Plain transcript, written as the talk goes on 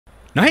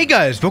Now hey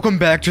guys, welcome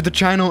back to the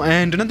channel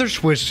and another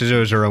Swiss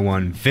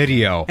 001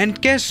 video.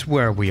 And guess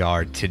where we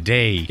are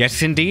today?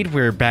 Yes indeed,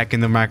 we're back in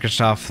the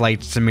Microsoft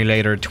Flight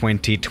Simulator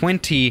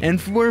 2020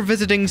 and we're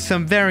visiting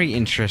some very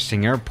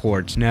interesting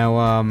airports.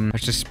 Now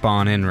let's just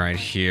spawn in right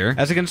here.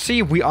 As you can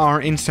see, we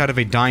are inside of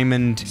a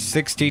Diamond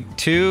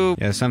 62,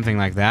 yeah, something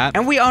like that.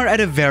 And we are at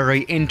a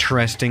very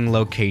interesting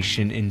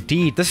location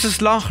indeed. This is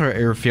Lacher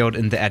Airfield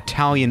in the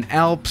Italian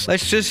Alps.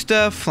 Let's just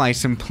fly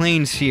some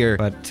planes here,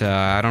 but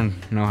I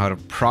don't know how to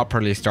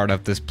properly start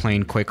up this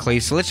plane quickly,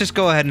 so let's just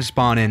go ahead and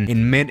spawn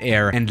in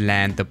mid-air and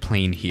land the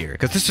plane here,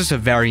 because this is a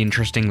very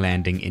interesting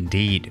landing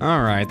indeed.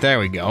 All right, there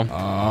we go.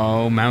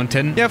 Oh,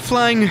 mountain. Yeah,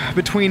 flying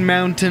between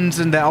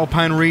mountains in the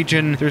Alpine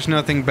region, there's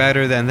nothing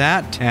better than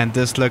that, and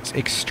this looks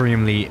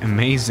extremely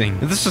amazing.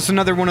 This is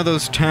another one of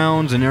those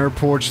towns and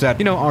airports that,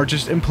 you know, are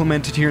just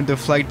implemented here in the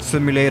Flight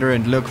Simulator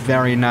and look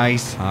very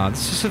nice.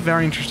 This is a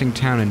very interesting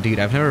town indeed.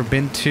 I've never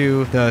been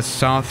to the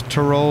South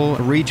Tyrol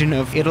region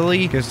of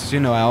Italy, because, you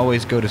know, I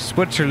always go to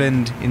Switzerland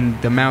in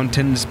the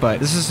mountains, but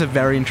this is a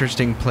very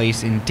interesting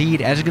place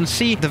indeed. As you can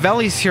see, the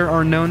valleys here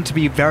are known to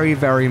be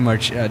very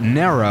much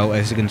narrow.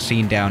 As you can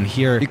see down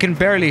here, you can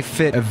barely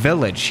fit a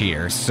village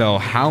here, so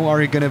how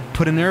are you gonna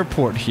put an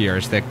airport here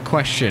is the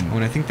question.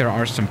 And I think there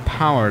are some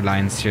power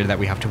lines here that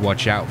we have to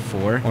watch out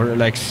for, or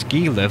like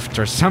ski lifts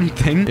or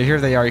something.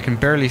 Here they are, you can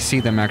barely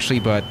see them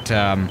actually, but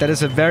that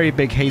is a very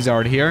big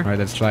hazard here. All right,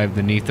 let's fly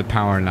beneath the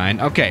power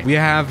line. Okay, we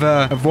have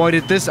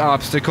avoided this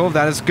obstacle.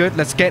 That is good.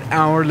 Let's get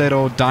our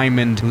little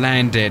diamond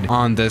landed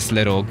on this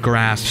little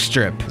grass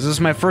strip. This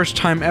is my first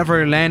time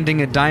ever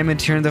landing a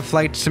diamond here in the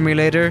Flight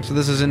Simulator, so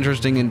this is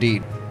interesting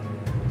indeed.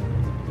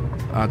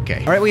 Okay.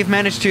 All right, we've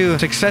managed to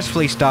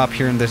successfully stop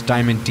here in this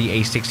Diamond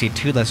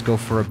DA62. Let's go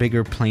for a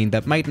bigger plane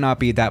that might not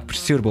be that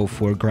suitable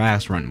for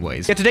grass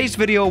runways. Yeah, today's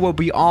video will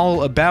be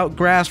all about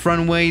grass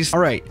runways. All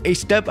right, a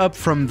step up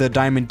from the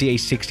Diamond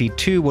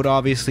DA62 would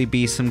obviously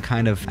be some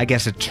kind of, I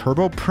guess, a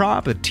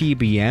turboprop, a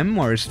TBM,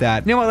 or is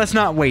that... You know what, let's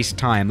not waste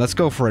time. Let's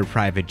go for a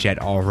private jet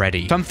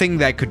already. Something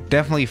that could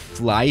definitely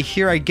fly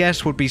here, I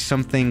guess, would be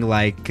something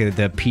like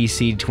the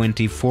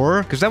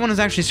PC-24, because that one is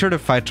actually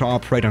certified to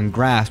operate on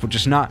grass, which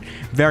is not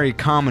very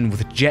common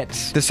with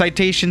jets. The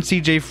Citation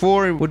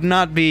CJ4 would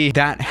not be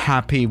that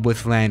happy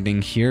with landing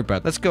here,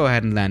 but let's go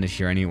ahead and land it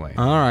here anyway.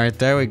 All right,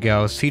 there we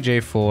go,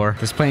 CJ4.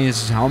 This plane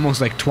is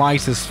almost like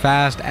twice as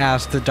fast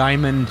as the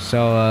Diamond,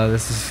 so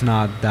this is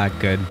not that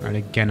good. All right,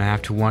 again, I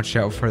have to watch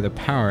out for the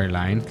power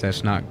lines.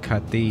 Let's not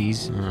cut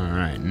these. All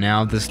right,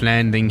 now this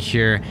landing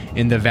here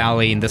in the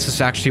valley, and this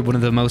is actually one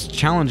of the most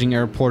challenging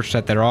airports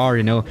that there are,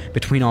 you know,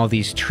 between all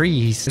these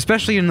trees.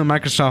 Especially in the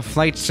Microsoft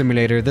Flight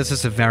Simulator, this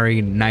is a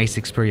very nice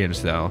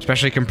experience though.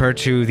 Especially compared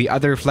to the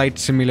other Flight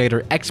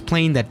Simulator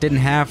X-Plane that didn't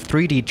have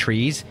 3D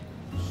trees.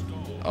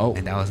 Oh,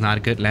 and that was not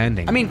a good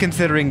landing. I mean,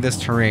 considering this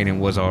terrain, it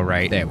was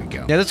alright. There we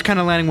go. Yeah, this kind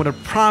of landing would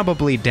have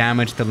probably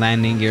damaged the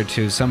landing gear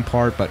to some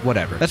part, but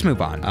whatever. Let's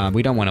move on.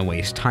 We don't want to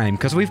waste time,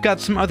 because we've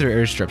got some other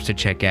airstrips to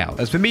check out.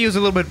 Let's maybe use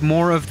a little bit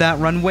more of that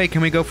runway.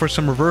 Can we go for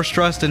some reverse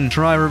thrust and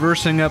try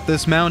reversing up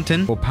this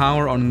mountain? Full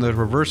power on the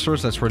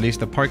reversers. Let's release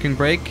the parking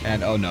brake.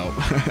 And oh no,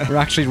 we're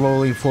actually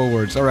rolling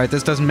forwards. Alright,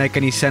 this doesn't make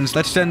any sense.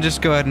 Let's then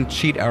just go ahead and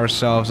cheat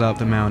ourselves up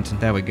the mountain.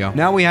 There we go.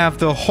 Now we have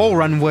the whole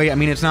runway. I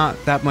mean, it's not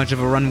that much of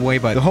a runway,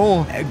 but the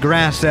whole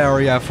grass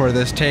area for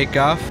this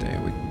takeoff.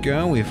 There we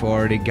go. We've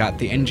already got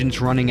the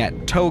engines running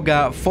at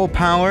toga full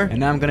power, and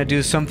now I'm gonna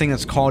do something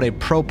that's called a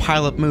pro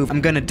pilot move. I'm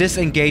gonna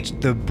disengage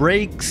the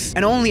brakes,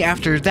 and only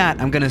after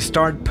that I'm gonna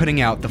start putting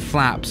out the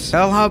flaps.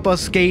 That'll help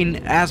us gain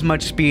as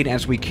much speed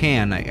as we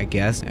can, I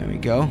guess. There we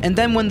go. And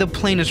then when the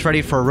plane is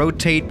ready for a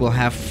rotate, we'll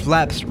have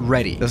flaps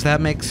ready. Does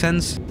that make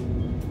sense?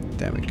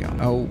 There we go.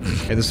 Oh,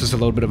 okay, this is a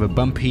little bit of a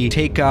bumpy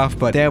takeoff,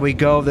 but there we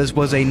go. This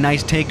was a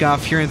nice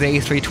takeoff here in the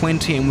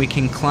A320, and we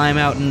can climb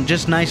out and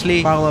just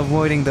nicely while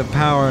avoiding the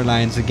power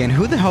lines again.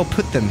 Who the hell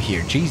put them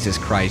here? Jesus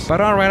Christ.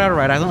 But all right.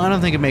 I don't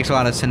think it makes a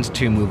lot of sense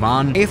to move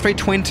on.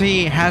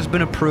 A320 has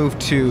been approved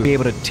to be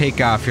able to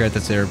take off here at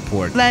this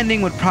airport.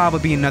 Landing would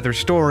probably be another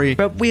story,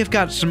 but we have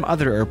got some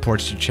other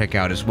airports to check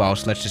out as well,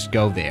 so let's just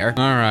go there.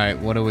 All right,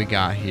 what do we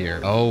got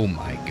here? Oh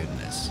my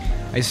goodness.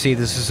 I see,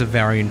 this is a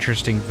very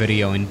interesting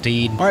video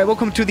indeed. All right,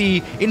 welcome to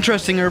the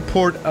interesting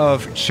airport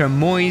of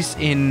Chamois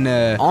in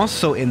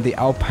also in the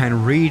Alpine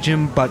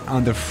region, but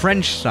on the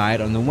French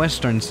side, on the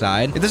western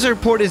side. This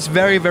airport is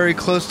very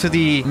close to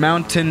the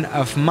mountain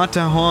of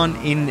Matterhorn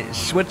in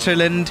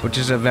Switzerland, which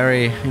is a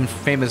very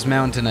famous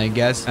mountain, I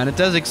guess. And it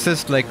does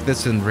exist like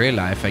this in real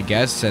life, I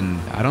guess, and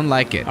I don't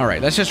like it. All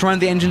right, let's just run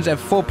the engines at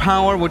full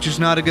power, which is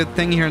not a good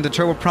thing here in the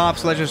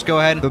turboprops. Let's just go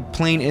ahead. The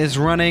plane is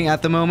running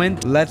at the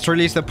moment. Let's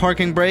release the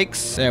parking brakes.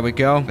 this. There we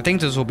go. I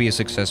think this will be a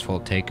successful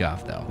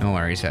takeoff, though. No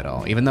worries at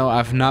all. Even though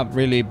I've not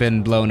really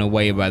been blown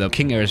away by the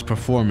King Air's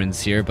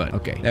performance here, but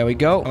okay. There we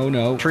go. Oh,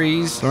 no.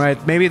 Trees. All right.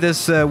 Maybe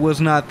this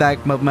was not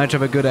that much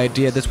of a good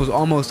idea. This was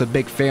almost a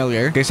big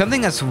failure. Okay,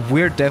 something that's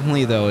weird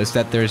definitely, though, is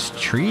that there's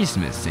trees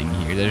missing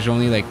here. There's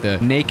only, like, the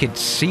naked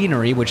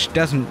scenery, which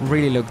doesn't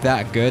really look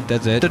that good,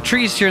 does it? The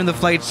trees here in the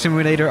flight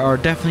simulator are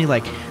definitely,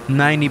 like,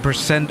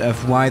 90%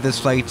 of why this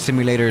flight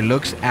simulator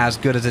looks as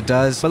good as it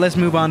does. But let's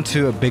move on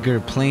to a bigger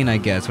plane, I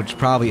guess, which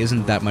probably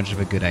isn't that much of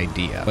a good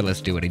idea. But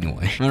let's do it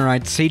anyway. All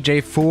right,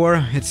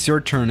 CJ4, it's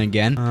your turn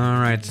again.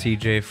 All right,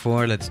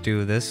 CJ4, let's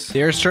do this. The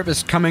airstrip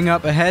is coming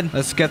up ahead.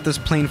 Let's get this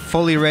plane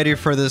fully ready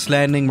for this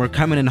landing. We're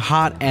coming in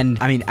hot and,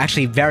 I mean,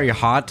 actually very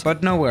hot,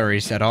 but no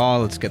worries at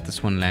all. Let's get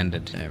this one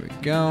landed. There we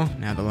go.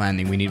 Now the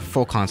landing, we need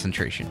full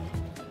concentration.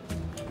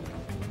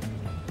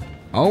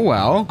 Oh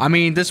well, I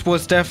mean, this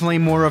was definitely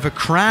more of a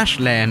crash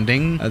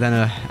landing than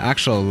an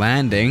actual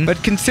landing.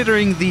 But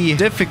considering the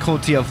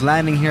difficulty of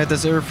landing here at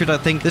this airfield, I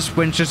think this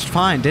went just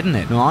fine, didn't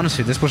it? No,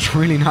 honestly, this was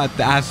really not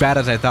as bad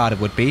as I thought it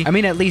would be. I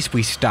mean, at least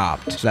we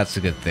stopped, so that's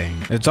a good thing.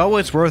 It's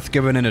always worth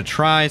giving it a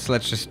try, so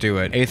let's just do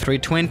it.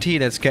 A320,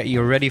 let's get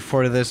you ready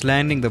for this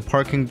landing. The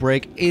parking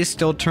brake is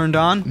still turned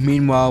on.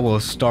 Meanwhile, we'll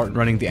start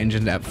running the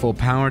engine at full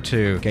power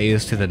to get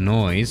used to the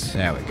noise.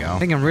 There we go. I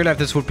think in real life,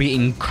 this would be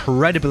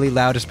incredibly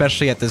loud,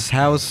 especially at this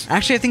house.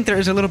 Actually, I think there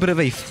is a little bit of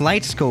a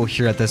flight school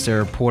here at this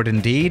airport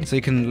indeed. So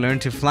you can learn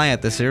to fly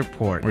at this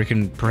airport. Or you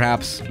can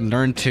perhaps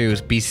learn to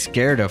be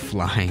scared of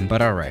flying.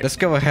 But alright, let's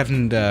go ahead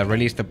and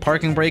release the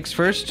parking brakes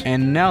first.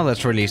 And now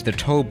let's release the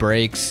tow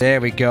brakes.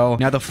 There we go.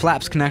 Now the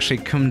flaps can actually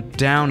come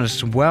down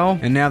as well.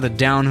 And now the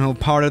downhill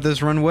part of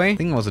this runway. I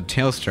think it was a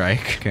tail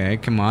strike. Okay,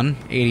 come on.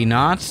 80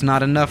 knots.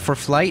 Not enough for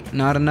flight.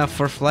 Not enough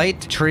for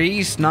flight.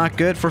 Trees. Not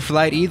good for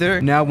flight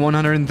either. Now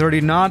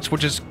 130 knots,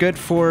 which is good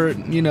for,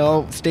 you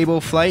know,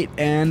 stable flight.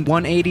 And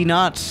 180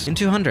 knots in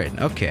 200.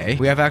 Okay.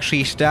 We have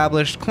actually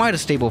established quite a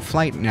stable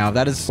flight now.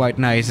 That is quite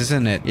nice,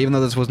 isn't it? Even though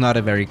this was not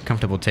a very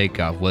comfortable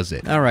takeoff, was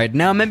it? Alright,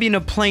 now maybe in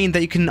a plane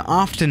that you can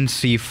often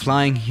see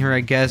flying here, I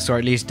guess, or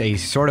at least a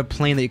sort of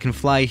plane that you can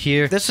fly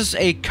here. This is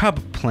a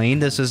Cub plane.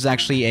 This is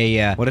actually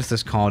a, what is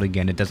this called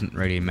again? It doesn't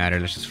really matter.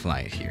 Let's just fly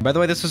it here. By the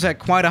way, this was at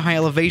quite a high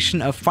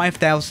elevation of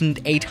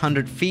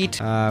 5,800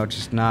 feet, which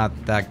is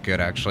not that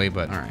good actually,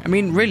 but alright. I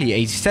mean, really,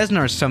 a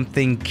Cessna or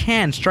something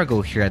can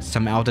struggle here at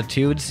some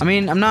altitudes. I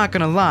mean, I'm not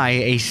gonna lie,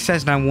 a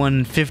Cessna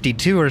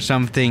 152 or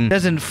something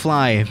doesn't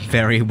fly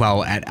very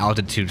well at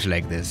altitudes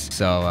like this.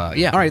 So,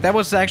 yeah. Alright, that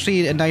was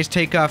actually a nice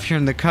takeoff here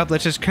in the Cub.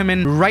 Let's just come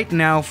in right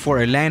now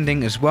for a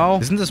landing as well.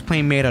 Isn't this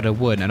plane made out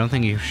of wood? I don't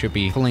think you should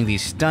be pulling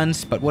these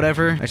stunts, but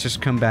whatever. Let's just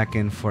come back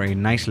in for a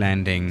nice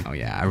landing. Oh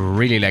yeah, I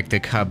really like the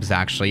Cubs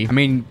actually. I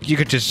mean, you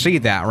could just see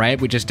that, right?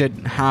 We just did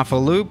half a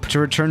loop to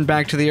return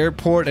back to the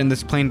airport and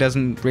this plane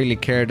doesn't really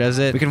care, does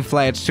it? We can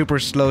fly at super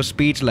slow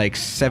speeds like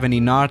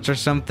 70 knots or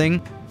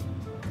something.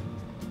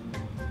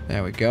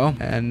 There we go.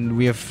 And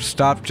we have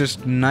stopped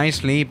just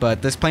nicely,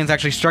 but this plane's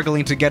actually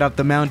struggling to get up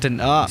the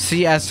mountain.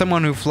 See, as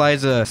someone who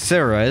flies a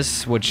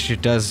Cirrus, which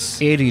does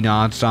 80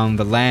 knots on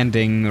the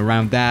landing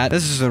around that,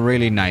 this is a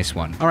really nice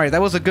one. All right,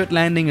 that was a good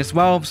landing as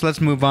well, so let's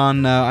move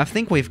on. I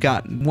think we've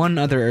got one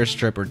other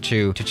airstrip or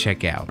two to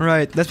check out. All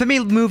right, let's maybe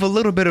move a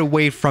little bit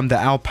away from the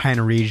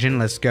Alpine region.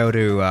 Let's go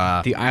to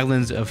the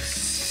islands of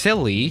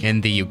Scilly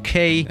in the UK.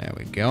 There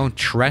we go.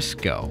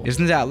 Tresco.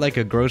 Isn't that like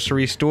a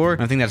grocery store?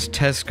 I think that's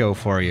Tesco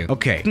for you.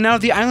 Okay. Now,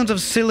 the islands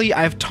of Scilly,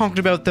 I've talked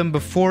about them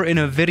before in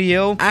a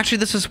video. Actually,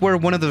 this is where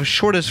one of the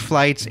shortest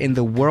flights in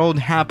the world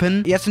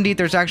happen. Yes, indeed,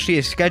 there's actually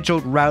a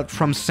scheduled route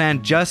from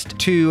St. Just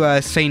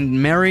to St.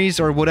 Mary's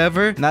or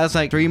whatever. And that's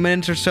like 3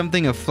 minutes or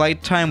something of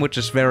flight time, which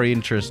is very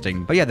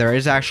interesting. But yeah, there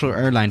is actual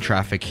airline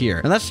traffic here.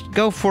 And let's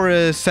go for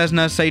a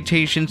Cessna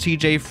Citation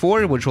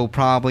CJ4, which will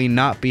probably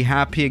not be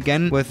happy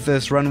again with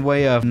this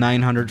runway of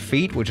 900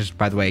 feet, which is,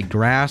 by the way,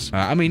 grass.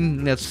 I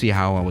mean, let's see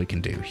how well we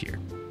can do here.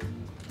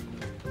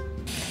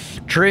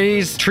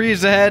 Trees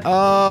ahead.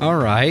 All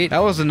right. That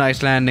was a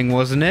nice landing,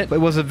 wasn't it?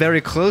 It was a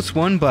very close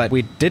one, but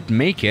we did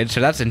make it,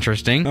 so that's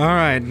interesting. All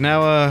right,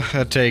 now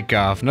a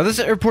takeoff. Now, this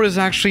airport is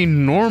actually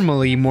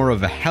normally more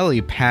of a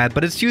helipad,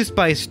 but it's used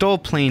by STOL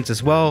planes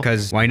as well,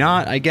 because why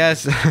not, I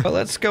guess? But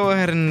let's go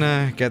ahead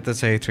and get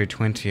this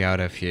A320 out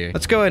of here.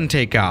 Let's go ahead and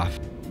take off.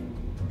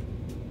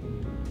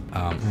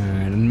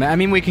 I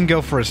mean, we can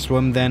go for a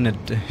swim then.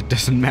 It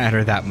doesn't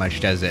matter that much,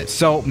 does it?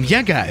 So,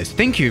 yeah, guys,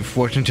 thank you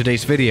for watching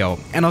today's video,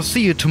 and I'll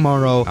see you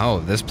tomorrow.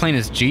 Oh, this plane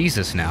is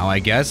Jesus now, I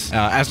guess.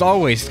 As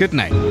always, good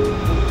night.